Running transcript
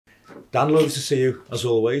Dan, lovely to see you, as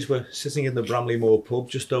always. We're sitting in the Bramley Moor pub,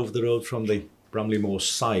 just over the road from the Bramley Moor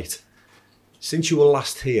site. Since you were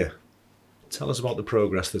last here, tell us about the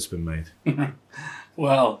progress that's been made.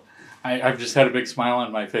 Well, I've just had a big smile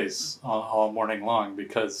on my face all morning long,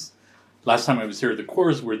 because last time I was here, the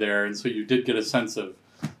cores were there, and so you did get a sense of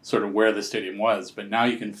sort of where the stadium was, but now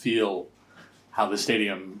you can feel how the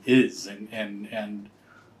stadium is, and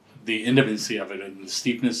the intimacy of it, and the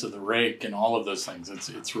steepness of the rake, and all of those things.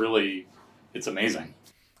 It's amazing.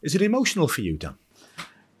 Is it emotional for you, Dan?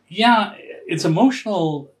 Yeah, it's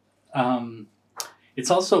emotional. It's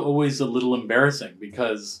also always a little embarrassing,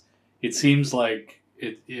 because it seems like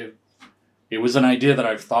it was an idea that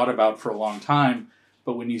I've thought about for a long time,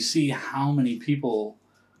 but when you see how many people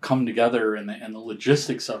come together, and the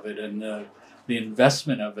logistics of it, and the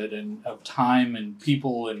investment of it, and of time and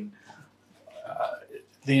people, and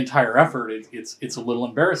the entire effort, it's a little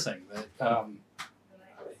embarrassing that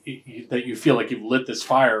that you feel like you've lit this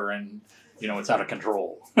fire and it's out of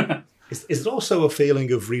control. Is there also a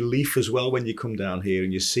feeling of relief as well when you come down here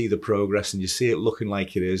and you see the progress and you see it looking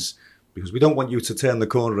like it is? Because we don't want you to turn the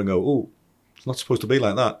corner and go, oh, it's not supposed to be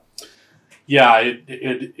like that. Yeah,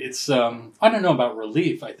 it's I don't know about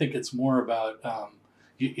relief. I think it's more about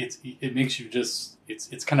it makes you just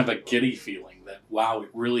it's kind of a giddy feeling that, wow, it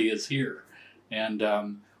really is here.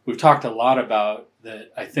 And we've talked a lot about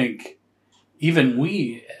that. I think even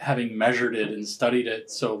we, having measured it and studied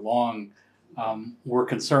it so long, we're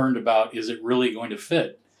concerned about, is it really going to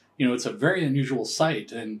fit? It's a very unusual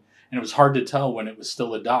site, and it was hard to tell when it was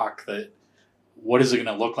still a dock that what is it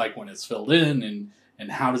going to look like when it's filled in,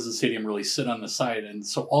 and how does the stadium really sit on the site? And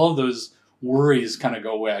so all of those worries kind of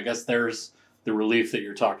go away. I guess there's the relief that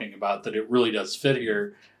you're talking about, that it really does fit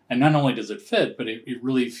here. And not only does it fit, but it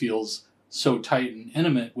really feels so tight and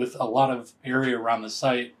intimate, with a lot of area around the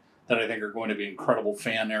site that I think are going to be incredible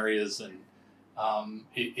fan areas. And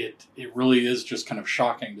it really is just kind of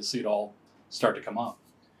shocking to see it all start to come up.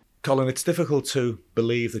 Colin, it's difficult to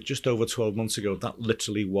believe that just over 12 months ago, that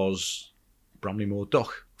literally was Bramley Moor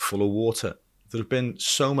Dock, full of water. There have been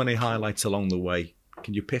so many highlights along the way.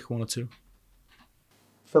 Can you pick one or two?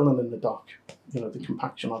 Filling in the dock, the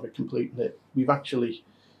compaction of it, completing it. We've actually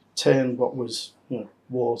turned what was,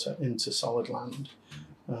 water into solid land.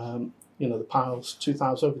 The piles,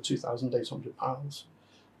 over 2,800 piles.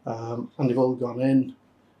 And they've all gone in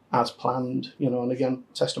as planned, and again,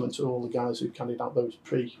 testament to all the guys who carried out those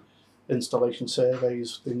pre-installation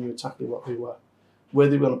surveys. They knew exactly what they were, where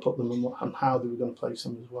they were going to put them, and how they were going to place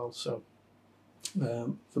them as well. So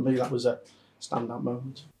for me, that was a standout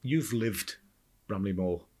moment. You've lived Bramley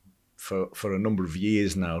Moor for a number of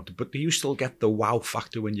years now, but do you still get the wow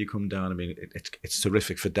factor when you come down? I mean, it's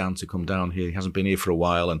terrific for Dan to come down here. He hasn't been here for a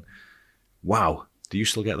while, and wow, do you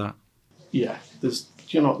still get that? Yeah, there's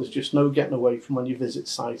just no getting away from when you visit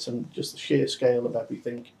sites, and just the sheer scale of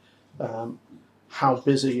everything, how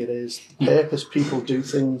busy it is, the purpose people do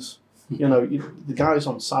things. The guys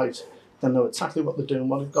on site, they know exactly what they're doing,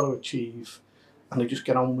 what they've got to achieve, and they just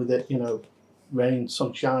get on with it. Rain,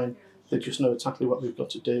 sunshine, they just know exactly what they've got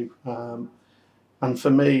to do. And for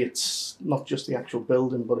me, it's not just the actual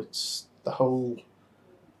building, but it's the whole,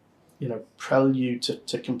 prelude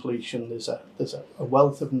to completion. There's a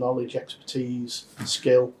wealth of knowledge, expertise,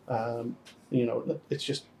 skill. It's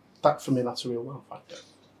just that, for me, that's a real wow factor.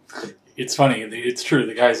 It's funny. It's true.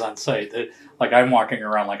 The guys on site, that, like, I'm walking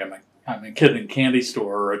around like I'm a kid in a candy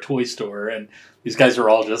store or a toy store, and these guys are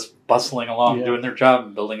all just bustling along, doing their job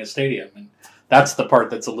and building a stadium. And that's the part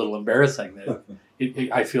that's a little embarrassing. That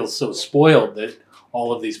I feel so spoiled that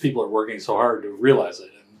all of these people are working so hard to realize it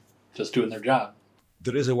and just doing their job.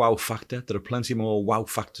 There is a wow factor. There are plenty more wow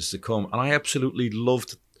factors to come. And I absolutely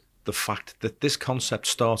loved the fact that this concept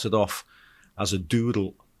started off as a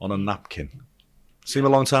doodle on a napkin. Seem a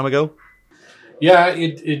long time ago? Yeah,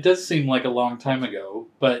 it does seem like a long time ago,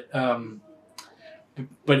 but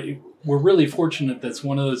we're really fortunate that's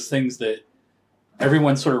one of those things that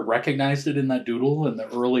everyone sort of recognized it in that doodle in the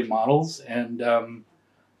early models. And,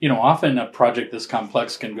 often a project this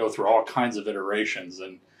complex can go through all kinds of iterations.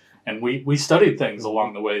 And we studied things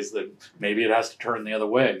along the ways that maybe it has to turn the other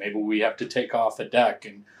way. Maybe we have to take off a deck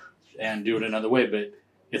and do it another way. But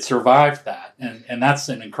it survived that. And that's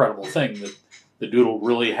an incredible thing, that the doodle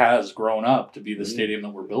really has grown up to be the stadium that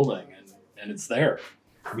we're building. And it's there.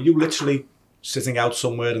 Were you literally sitting out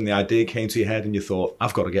somewhere and the idea came to your head and you thought,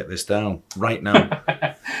 I've got to get this down right now?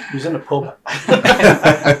 He was in a pub.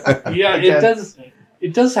 Yeah,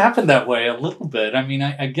 it does happen that way a little bit. I mean,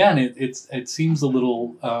 it seems a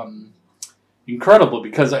little incredible,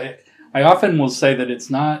 because I often will say that it's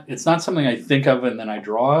not something I think of and then I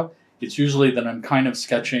draw. it's usually that I'm kind of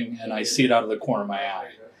sketching and I see it out of the corner of my eye.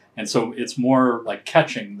 And so it's more like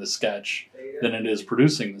catching the sketch than it is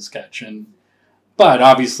producing the sketch. But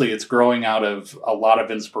obviously it's growing out of a lot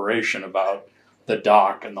of inspiration about the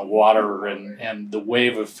dock and the water and the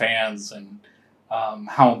wave of fans and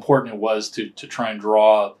how important it was to try and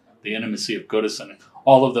draw the intimacy of Goodison.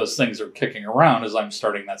 All of those things are kicking around as I'm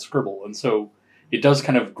starting that scribble. And so it does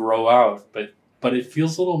kind of grow out, but it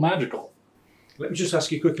feels a little magical. Let me just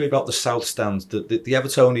ask you quickly about the South Stand. The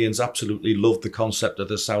Evertonians absolutely loved the concept of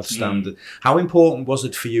the South Stand. How important was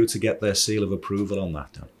it for you to get their seal of approval on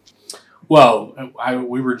that, Dan? Well,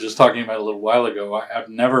 we were just talking about it a little while ago. I've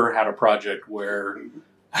never had a project where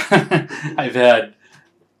I've had,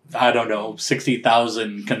 I don't know,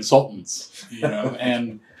 60,000 consultants,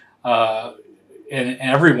 and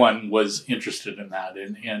everyone was interested in that,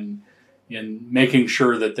 in making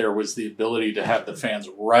sure that there was the ability to have the fans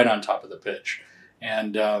right on top of the pitch,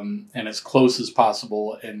 and as close as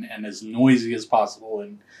possible, and as noisy as possible,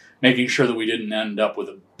 and making sure that we didn't end up with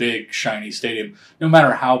a big, shiny stadium, no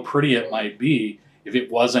matter how pretty it might be, if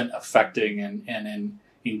it wasn't affecting and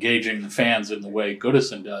engaging the fans in the way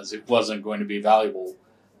Goodison does, it wasn't going to be valuable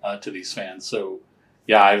to these fans. So,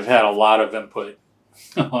 yeah, I've had a lot of input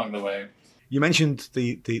along the way. You mentioned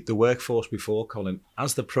the workforce before, Colin.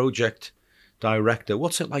 As the project director,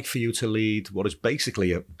 what's it like for you to lead what is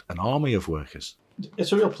basically an army of workers?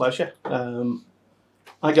 It's a real pleasure.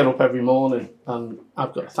 I get up every morning and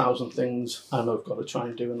I've got 1,000 things I know I've got to try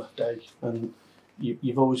and do in that day. And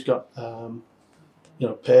you've always got,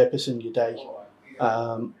 purpose in your day.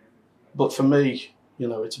 But for me,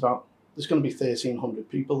 it's about, there's going to be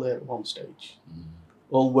 1,300 people there at one stage,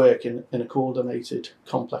 all working in a coordinated,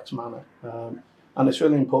 complex manner. And it's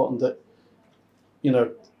really important that,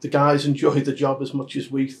 the guys enjoy the job as much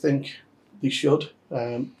as we think they should,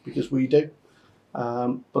 because we do.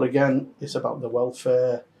 But again, it's about the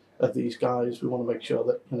welfare of these guys. We want to make sure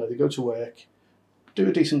that they go to work, do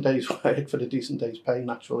a decent day's work for a decent day's pay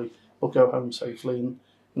naturally, but go home safely. And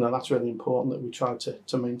that's really important that we try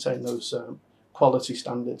to maintain those quality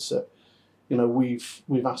standards that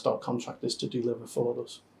we've asked our contractors to deliver for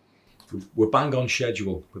us. We're bang on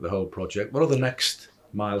schedule with the whole project. What are the next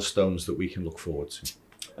milestones that we can look forward to?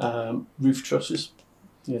 Roof trusses.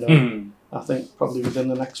 I think probably within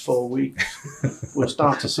the next 4 weeks, we'll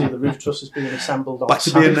start to see the roof trusses being assembled on Back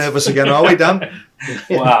site. to being nervous again, are we, Dan?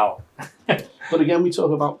 Yeah. Wow. But again,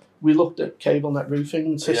 we looked at cable net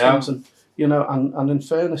roofing systems, and in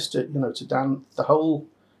fairness to Dan, the whole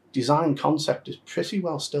design concept is pretty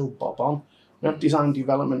well still bob on. We have design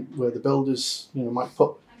development where the builders might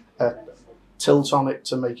put a tilt on it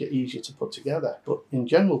to make it easier to put together, but in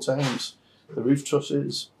general terms, the roof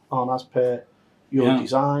trusses aren't as per your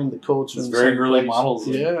design, the cords are in the very same early place. models.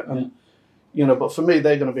 But for me,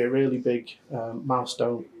 they're going to be a really big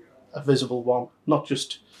milestone, a visible one, not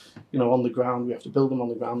just on the ground. We have to build them on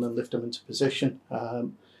the ground and lift them into position.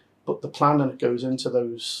 But the planning that goes into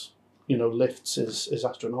those lifts is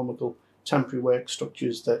astronomical. Temporary work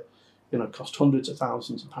structures that cost hundreds of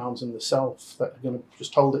thousands of pounds in themselves that are going to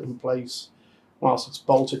just hold it in place whilst it's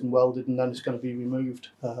bolted and welded, and then it's going to be removed.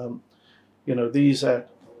 These are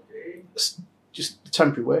just the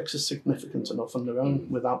temporary works are significant enough on their own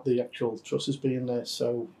without the actual trusses being there.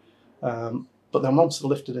 So, but then once they're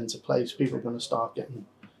lifted into place, people are going to start getting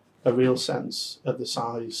a real sense of the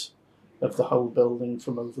size of the whole building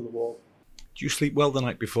from over the wall. Do you sleep well the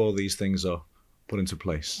night before these things are put into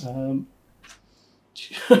place?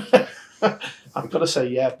 I've got to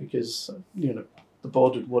say because the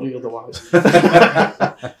board would worry otherwise.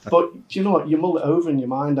 But do you know what? You mull it over in your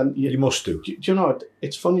mind, and you must do. Do you know what?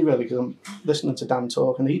 It's funny really, because I'm listening to Dan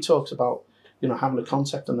talk, and he talks about having a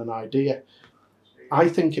concept and an idea. I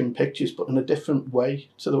think in pictures, but in a different way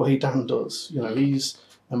to the way Dan does. He's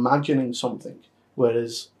imagining something,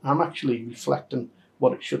 whereas I'm actually reflecting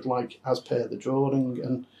what it should like as per the drawing.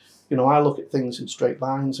 And I look at things in straight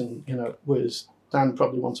lines, and whereas Dan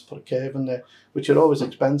probably wants to put a curve in there, which are always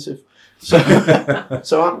expensive. So,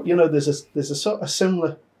 there's a sort of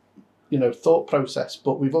similar, thought process,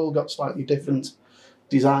 but we've all got slightly different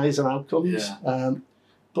desires and outcomes. Yeah.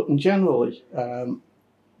 But in generally,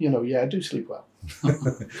 I do sleep well.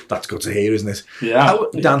 That's good to hear, isn't it? Yeah.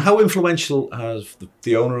 Dan, how influential has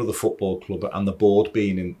the owner of the football club and the board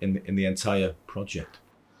been in the entire project?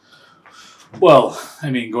 Well,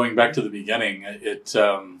 going back to the beginning,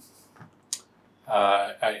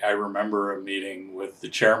 I remember a meeting with the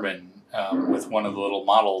chairman with one of the little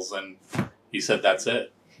models, and he said, "That's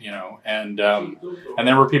it," and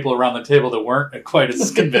there were people around the table that weren't quite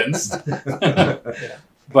as convinced.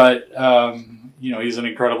 but he's an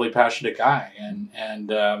incredibly passionate guy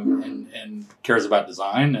and cares about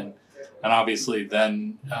design and obviously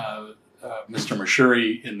then Mr.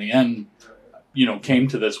 Mashuri in the end came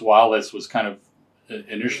to this while this was kind of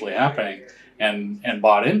initially happening and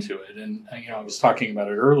bought into it. And I was talking about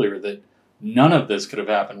it earlier that none of this could have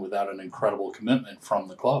happened without an incredible commitment from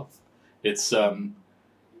the club. It's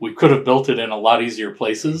we could have built it in a lot easier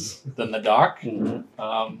places than the dock.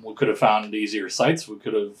 Mm-hmm. We could have found easier sites. We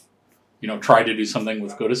could have tried to do something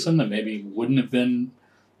with Goodison that maybe wouldn't have been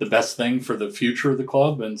the best thing for the future of the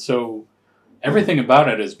club. And so everything about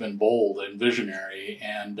it has been bold and visionary,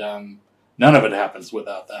 and none of it happens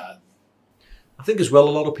without that. I think as well, a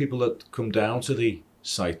lot of people that come down to the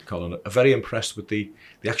site, Colin, are very impressed with the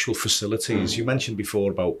actual facilities. You mentioned before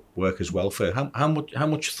about workers' welfare. How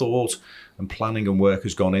much thought and planning and work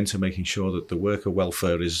has gone into making sure that the worker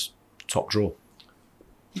welfare is top drawer?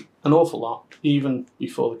 An awful lot, even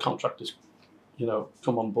before the contractors,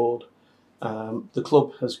 come on board. The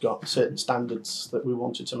club has got certain standards that we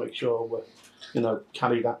wanted to make sure were,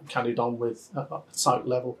 carried on with at site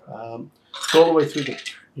level. All the way through the,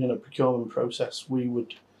 procurement process, we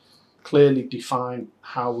would clearly define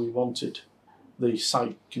how we wanted the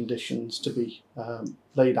site conditions to be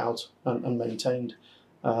laid out and maintained.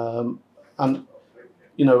 A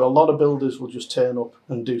lot of builders will just turn up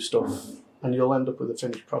and do stuff, and you'll end up with a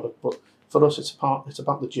finished product. But for us, it's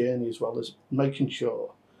about the journey as well as making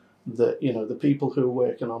sure that the people who are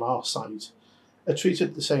working on our site are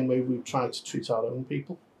treated the same way we've tried to treat our own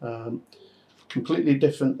people. Completely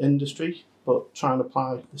different industry, but try and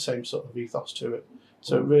apply the same sort of ethos to it.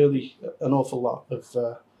 So really, an awful lot of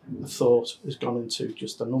thought has gone into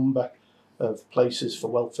just the number of places for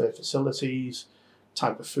welfare facilities,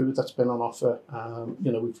 type of food that's been on offer.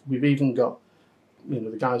 We've even got,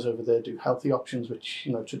 the guys over there do healthy options, which,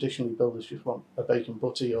 traditionally builders just want a bacon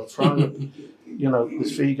butty or fry up.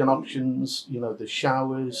 There's vegan options, there's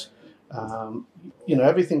showers.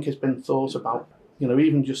 Everything has been thought about.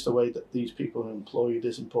 Even just the way that these people are employed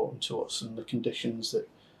is important to us, and the conditions that,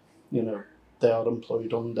 they are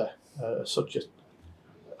employed under such a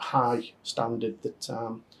high standard that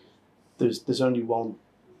there's only one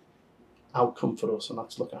outcome for us, and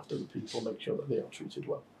that's look after the people, make sure that they are treated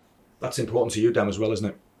well. That's important to you, Dan, as well, isn't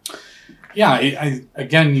it? Yeah, I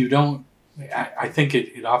think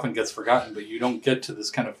it often gets forgotten, but you don't get to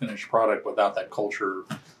this kind of finished product without that culture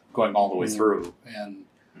going all the way through. And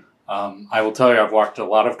I will tell you, I've walked a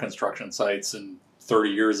lot of construction sites in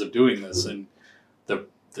 30 years of doing this, and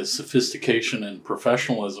the sophistication and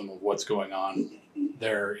professionalism of what's going on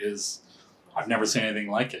there is, I've never seen anything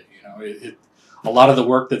like it. A lot of the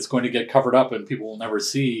work that's going to get covered up and people will never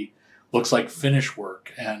see looks like finished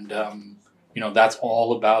work. And, that's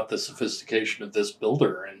all about the sophistication of this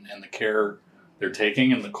builder and the care they're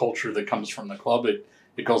taking and the culture that comes from the club. It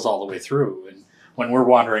goes all the way through. And when we're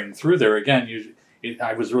wandering through there, again,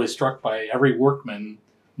 I was really struck by every workman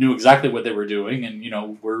knew exactly what they were doing. And,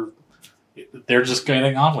 they're just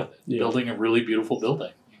getting on with it, building a really beautiful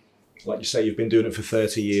building. Like you say, you've been doing it for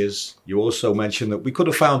 30 years. You also mentioned that we could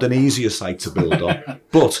have found an easier site to build on.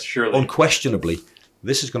 But surely, unquestionably,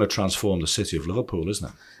 this is going to transform the city of Liverpool, isn't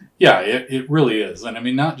it? Yeah, it really is. And I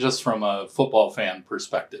mean, not just from a football fan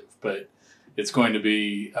perspective, but it's going to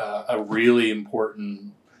be a really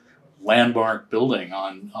important landmark building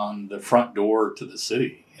on the front door to the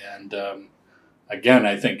city. And again,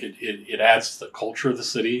 I think it adds to the culture of the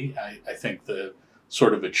city. I think the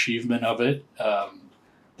sort of achievement of it,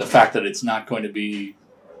 the fact that it's not going to be,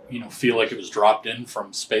 feel like it was dropped in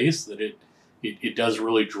from space, that it does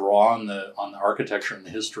really draw on the architecture and the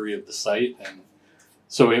history of the site. And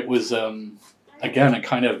so it was, again, a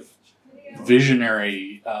kind of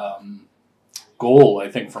visionary goal, I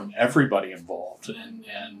think, from everybody involved. And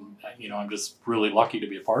I'm just really lucky to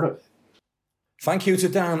be a part of it. Thank you to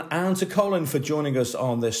Dan and to Colin for joining us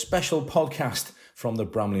on this special podcast from the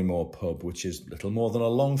Bramley Moor pub, which is little more than a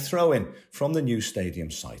long throw-in from the new stadium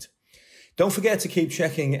site. Don't forget to keep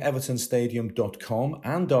checking evertonstadium.com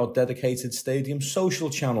and our dedicated stadium social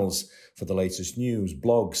channels for the latest news,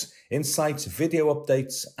 blogs, insights, video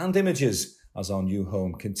updates and images as our new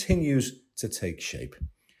home continues to take shape.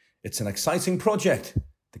 It's an exciting project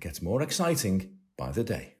that gets more exciting by the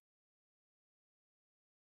day.